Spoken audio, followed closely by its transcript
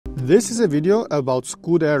This is a video about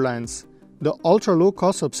Scoot Airlines. The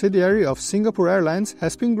ultra-low-cost subsidiary of Singapore Airlines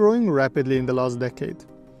has been growing rapidly in the last decade.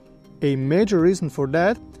 A major reason for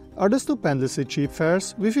that are the stupendously cheap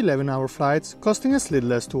fares with 11-hour flights costing as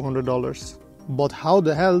little as $200. But how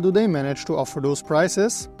the hell do they manage to offer those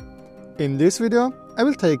prices? In this video, I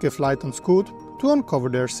will take a flight on Scoot to uncover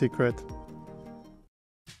their secret.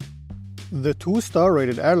 The 2-star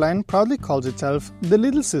rated airline proudly calls itself the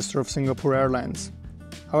little sister of Singapore Airlines.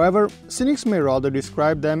 However, cynics may rather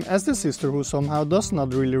describe them as the sister who somehow does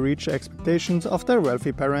not really reach the expectations of their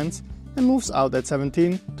wealthy parents and moves out at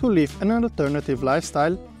 17 to live an alternative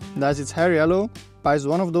lifestyle, dyes its hair yellow, buys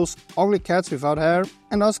one of those ugly cats without hair,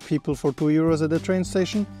 and asks people for €2 at the train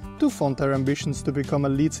station to fund their ambitions to become a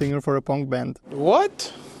lead singer for a punk band.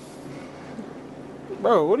 What?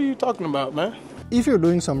 Bro, what are you talking about, man? If you're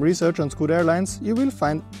doing some research on Scoot Airlines, you will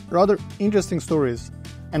find rather interesting stories.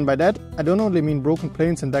 And by that, I don't only mean broken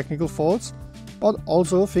planes and technical faults, but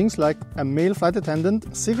also things like a male flight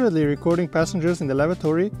attendant secretly recording passengers in the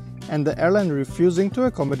lavatory and the airline refusing to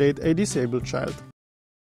accommodate a disabled child.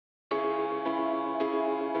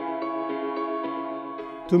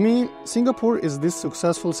 To me, Singapore is this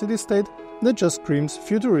successful city-state that just screams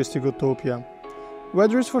futuristic utopia.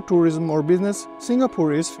 Whether it's for tourism or business,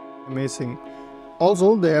 Singapore is amazing.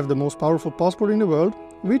 Also, they have the most powerful passport in the world,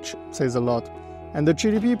 which says a lot. And the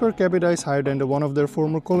GDP per capita is higher than the one of their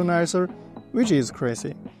former colonizer, which is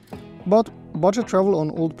crazy. But budget travel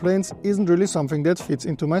on old planes isn't really something that fits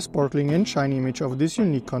into my sparkling and shiny image of this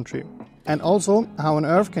unique country. And also, how on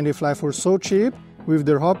earth can they fly for so cheap, with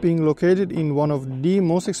their hub being located in one of the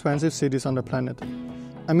most expensive cities on the planet?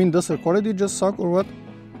 I mean, does their quality just suck or what?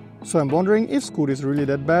 So I'm wondering if Scoot is really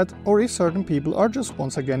that bad, or if certain people are just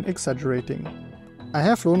once again exaggerating. I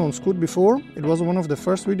have flown on Scoot before, it was one of the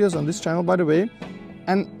first videos on this channel by the way,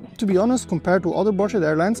 and to be honest, compared to other budget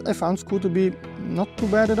airlines, I found Scoot to be not too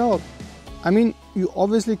bad at all. I mean, you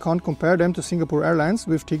obviously can't compare them to Singapore Airlines,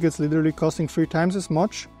 with tickets literally costing 3 times as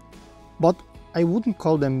much, but I wouldn't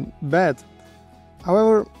call them bad.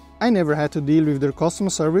 However, I never had to deal with their customer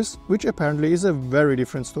service, which apparently is a very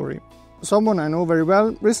different story. Someone I know very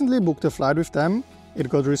well recently booked a flight with them, it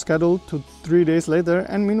got rescheduled to 3 days later,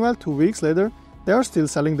 and meanwhile 2 weeks later, they are still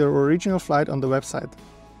selling their original flight on the website.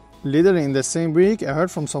 Literally in the same week, I heard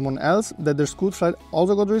from someone else that their Scoot flight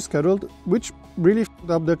also got rescheduled, which really f***ed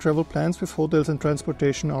up their travel plans with hotels and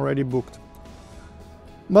transportation already booked.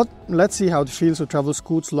 But let's see how it feels to travel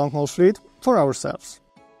Scoot's long-haul fleet for ourselves.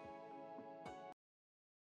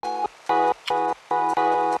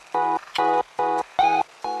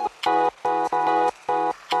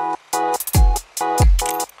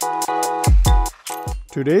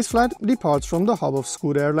 Today's flight departs from the hub of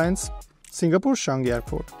Scoot Airlines, Singapore's Changi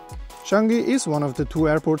Airport. Changi is one of the 2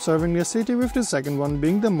 airports serving the city, with the second one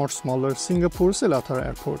being the much smaller Singapore Selatara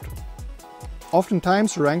Airport.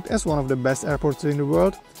 Oftentimes ranked as one of the best airports in the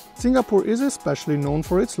world, Singapore is especially known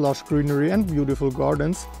for its lush greenery and beautiful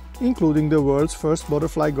gardens, including the world's first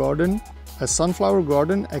butterfly garden, a sunflower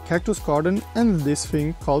garden, a cactus garden, and this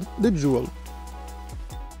thing called the Jewel.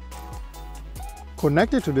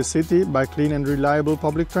 Connected to the city by clean and reliable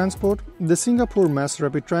public transport, the Singapore Mass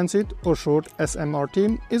Rapid Transit, or short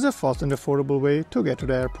SMRT, is a fast and affordable way to get to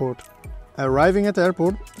the airport. Arriving at the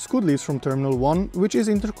airport, Scoot leaves from Terminal 1, which is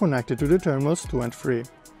interconnected to the Terminals 2 and 3.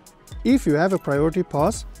 If you have a priority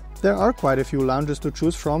pass, there are quite a few lounges to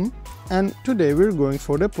choose from, and today we're going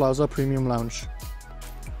for the Plaza Premium Lounge.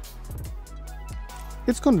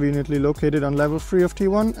 It's conveniently located on level 3 of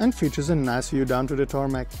T1 and features a nice view down to the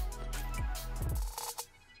tarmac.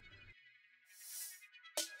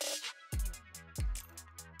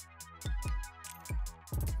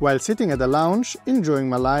 While sitting at the lounge, enjoying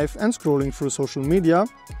my life and scrolling through social media,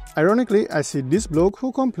 ironically I see this bloke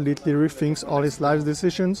who completely rethinks all his life's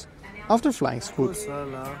decisions after flying Scoot.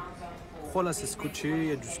 Oh là, c'est scotché, il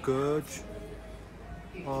y a du scotch.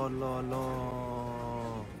 Oh là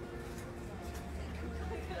là.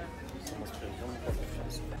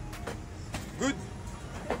 Good.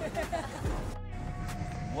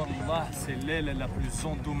 Wallah, c'est l'aile la plus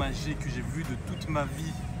endommagée que j'ai vue de toute ma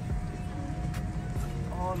vie.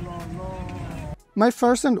 Oh là là. My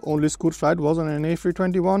first and only Scoot flight was on an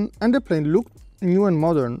A321 and the plane looked new and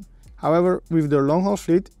modern. However, with their long-haul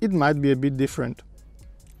fleet, it might be a bit different.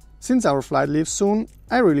 Since our flight leaves soon,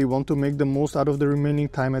 I really want to make the most out of the remaining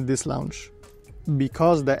time at this lounge.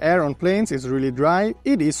 Because the air on planes is really dry,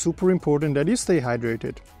 it is super important that you stay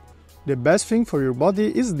hydrated. The best thing for your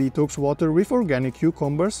body is detox water with organic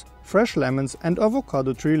cucumbers, fresh lemons and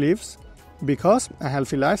avocado tree leaves, because a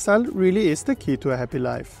healthy lifestyle really is the key to a happy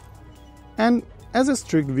life. And as a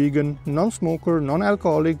strict vegan, non-smoker,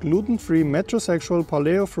 non-alcoholic, gluten-free, metrosexual,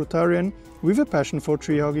 paleo-fruitarian with a passion for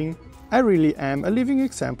tree hugging, I really am a living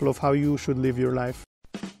example of how you should live your life.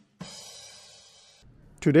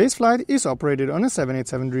 Today's flight is operated on a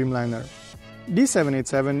 787 Dreamliner. The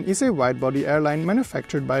 787 is a wide-body airline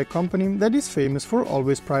manufactured by a company that is famous for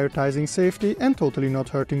always prioritizing safety and totally not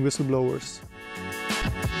hurting whistleblowers.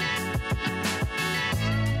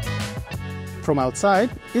 From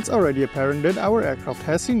outside, it's already apparent that our aircraft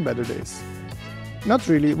has seen better days. Not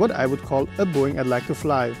really what I would call a Boeing I'd like to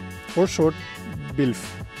fly, for short,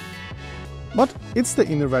 BILF. But it's the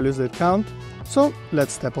inner values that count, so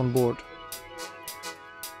let's step on board.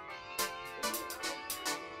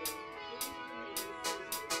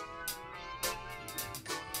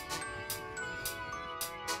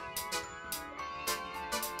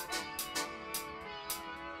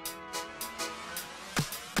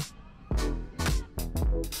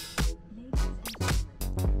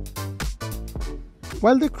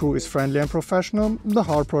 While the crew is friendly and professional, the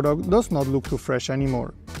hard product does not look too fresh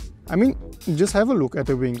anymore. I mean, just have a look at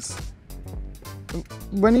the wings.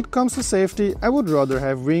 When it comes to safety, I would rather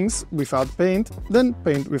have wings without paint than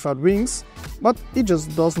paint without wings, but it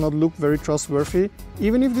just does not look very trustworthy,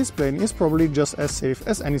 even if this plane is probably just as safe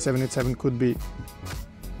as any 787 could be.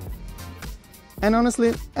 And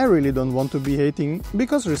honestly, I really don't want to be hating,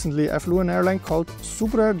 because recently I flew an airline called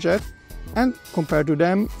Super Jet, and compared to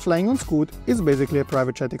them, flying on Scoot is basically a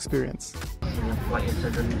private jet experience. Flight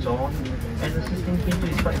attendants on and assisting people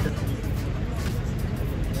inspected.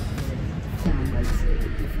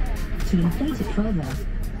 To inflate it further,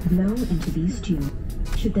 blow into these tubes.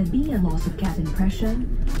 Should there be a loss of cabin pressure,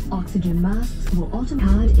 oxygen masks will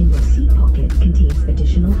automatically card in your seat pocket contains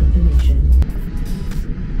additional information.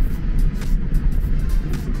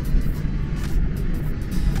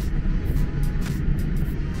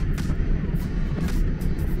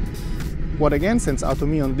 What again stands out to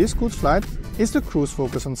me on this Scoot flight is the crew's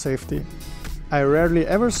focus on safety. I rarely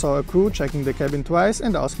ever saw a crew checking the cabin twice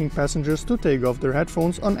and asking passengers to take off their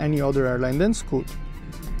headphones on any other airline than Scoot.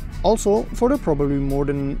 Also, for the probably more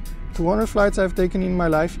than 200 flights I've taken in my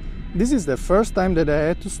life, this is the first time that I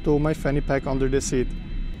had to stow my fanny pack under the seat.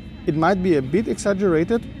 It might be a bit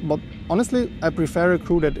exaggerated, but honestly, I prefer a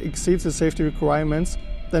crew that exceeds the safety requirements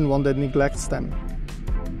than one that neglects them.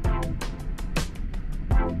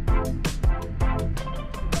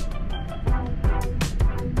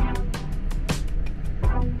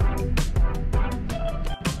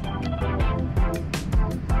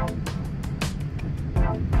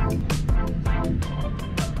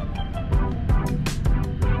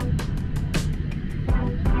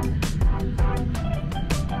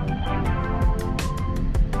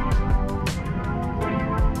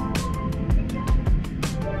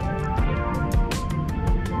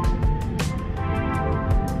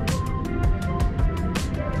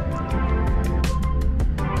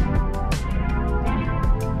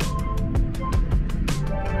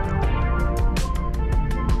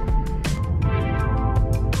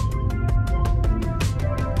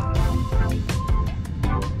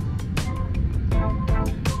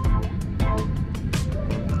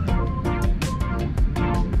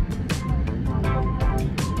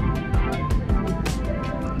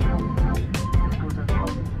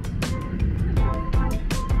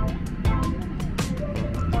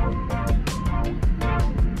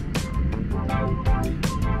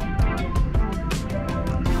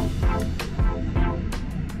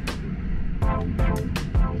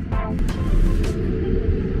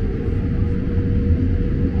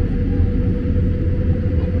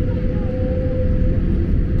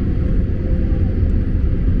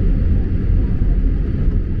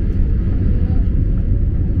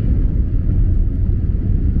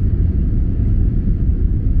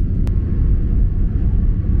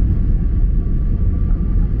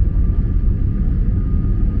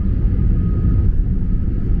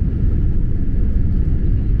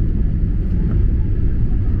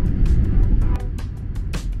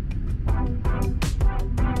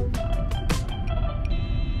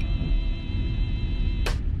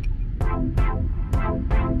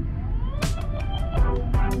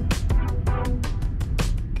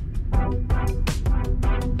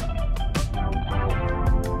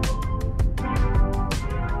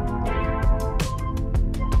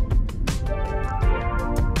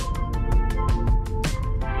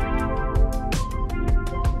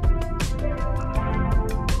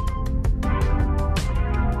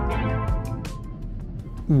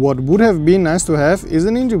 What would have been nice to have is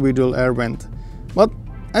an individual air vent, but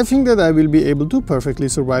I think that I will be able to perfectly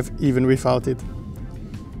survive even without it.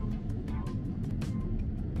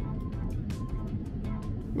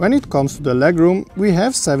 When it comes to the legroom, we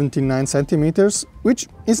have 79 centimeters, which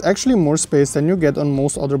is actually more space than you get on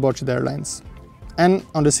most other budget airlines. And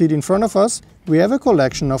on the seat in front of us, we have a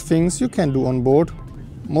collection of things you can do on board.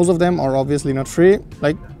 Most of them are obviously not free,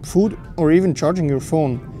 like food or even charging your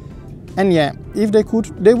phone. And yeah, if they could,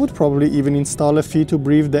 they would probably even install a fee to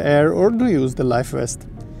breathe the air or to use the life vest.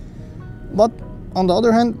 But on the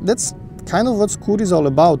other hand, that's kind of what Scoot is all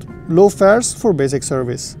about, low fares for basic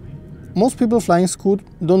service. Most people flying Scoot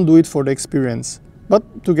don't do it for the experience,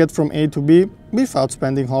 but to get from A to B without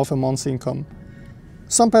spending half a month's income.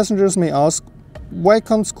 Some passengers may ask, why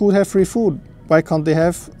can't Scoot have free food? Why can't they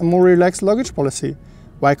have a more relaxed luggage policy?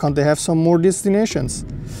 Why can't they have some more destinations?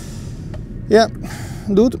 Yeah,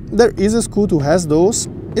 dude, there is a Scoot who has those.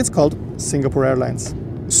 It's called Singapore Airlines.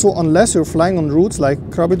 So unless you're flying on routes like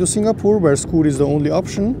Krabi to Singapore, where Scoot is the only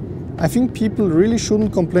option, I think people really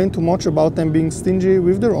shouldn't complain too much about them being stingy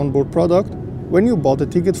with their onboard product when you bought a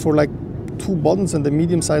ticket for like 2 buttons and a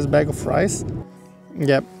medium-sized bag of fries.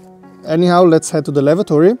 Yeah. Anyhow, let's head to the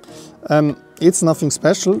lavatory. It's nothing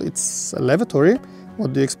special, it's a lavatory.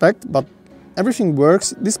 What do you expect? But everything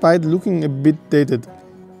works despite looking a bit dated.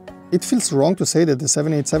 It feels wrong to say that the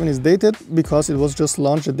 787 is dated because it was just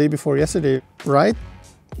launched the day before yesterday, right?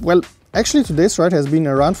 Well, actually today's ride has been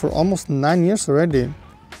around for almost 9 years already.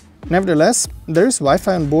 Nevertheless, there is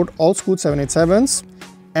Wi-Fi on board all Scoot 787s,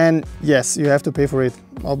 and yes, you have to pay for it,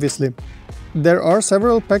 obviously. There are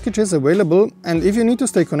several packages available, and if you need to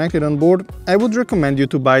stay connected on board, I would recommend you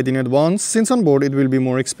to buy it in advance, since on board it will be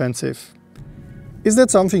more expensive. Is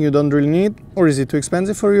that something you don't really need, or is it too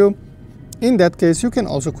expensive for you? In that case, you can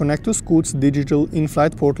also connect to Scoot's digital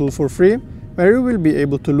in-flight portal for free, where you will be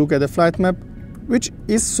able to look at a flight map, which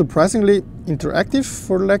is surprisingly interactive,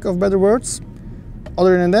 for lack of better words.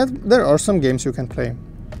 Other than that, there are some games you can play.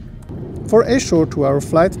 For a short 2-hour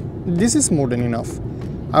flight, this is more than enough.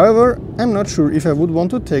 However, I'm not sure if I would want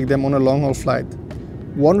to take them on a long-haul flight.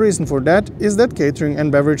 One reason for that is that catering and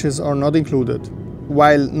beverages are not included.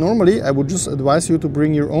 While normally I would just advise you to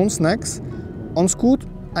bring your own snacks, on Scoot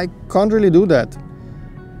I can't really do that.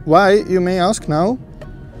 Why, you may ask now?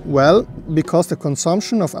 Well, because the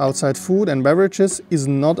consumption of outside food and beverages is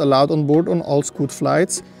not allowed on board on all Scoot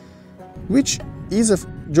flights, which is a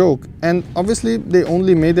joke, and obviously they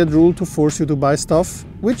only made that rule to force you to buy stuff,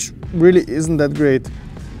 which really isn't that great.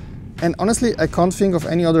 And honestly, I can't think of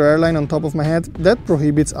any other airline on top of my head that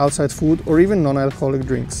prohibits outside food or even non-alcoholic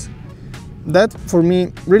drinks. That, for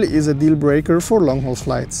me, really is a deal breaker for long-haul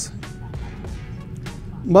flights.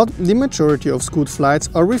 But the majority of Scoot flights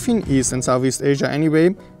are within East and Southeast Asia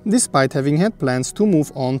anyway, despite having had plans to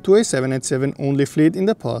move on to a 787-only fleet in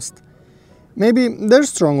the past. Maybe their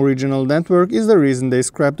strong regional network is the reason they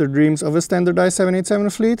scrapped their dreams of a standardized 787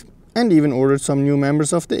 fleet and even ordered some new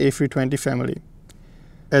members of the A320 family.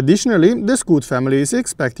 Additionally, the Scoot family is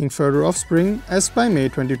expecting further offspring, as by May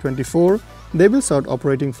 2024 they will start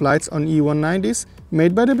operating flights on E190s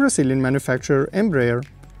made by the Brazilian manufacturer Embraer.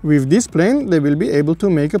 With this plane, they will be able to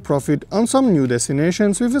make a profit on some new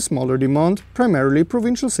destinations with a smaller demand, primarily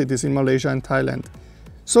provincial cities in Malaysia and Thailand.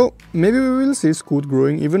 So maybe we will see Scoot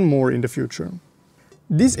growing even more in the future.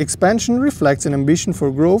 This expansion reflects an ambition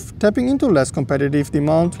for growth, tapping into less competitive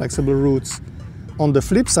demand, flexible routes. On the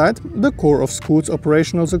flip side, the core of Scoot's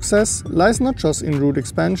operational success lies not just in route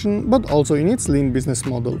expansion, but also in its lean business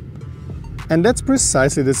model. And that's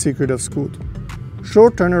precisely the secret of Scoot.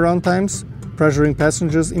 Short turnaround times, pressuring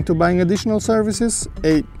passengers into buying additional services,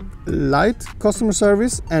 a light customer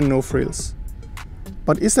service, and no frills.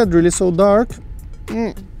 But is that really so dark?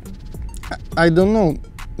 I don't know.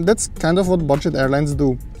 That's kind of what budget airlines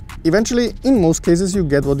do. Eventually, in most cases, you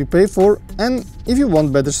get what you pay for, and if you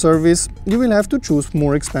want better service, you will have to choose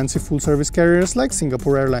more expensive full-service carriers like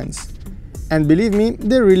Singapore Airlines. And believe me,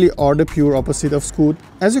 they really are the pure opposite of Scoot,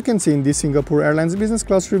 as you can see in this Singapore Airlines business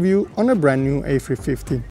class review on a brand new A350.